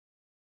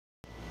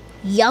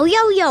Yo,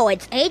 yo, yo,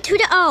 it's A to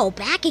the O,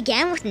 back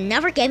again with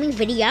another gaming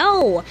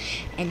video.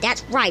 And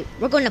that's right,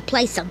 we're going to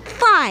play some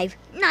Five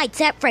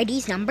Nights at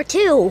Freddy's number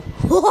 2.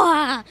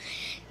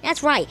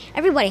 That's right,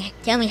 everybody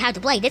tell me how to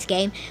play this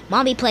game.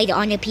 Mommy played it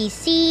on the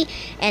PC,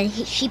 and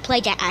she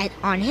played it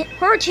on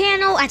her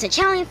channel as a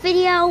challenge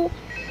video.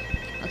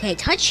 Okay,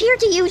 touch here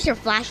to use your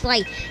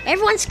flashlight.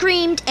 Everyone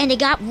screamed, and they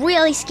got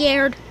really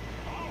scared.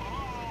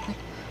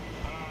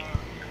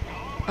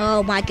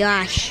 Oh my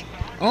gosh.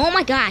 Oh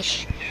my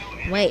gosh.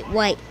 Wait.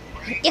 Wait.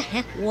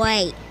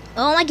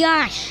 Oh my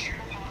gosh.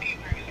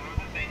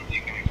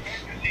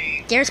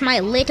 There's my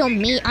little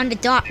me on the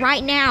dot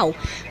right now.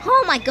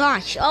 Oh my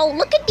gosh. Oh,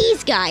 look at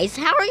these guys.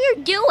 How are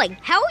you doing?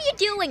 How are you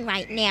doing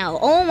right now?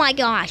 Oh my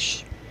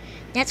gosh.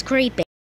 That's creepy.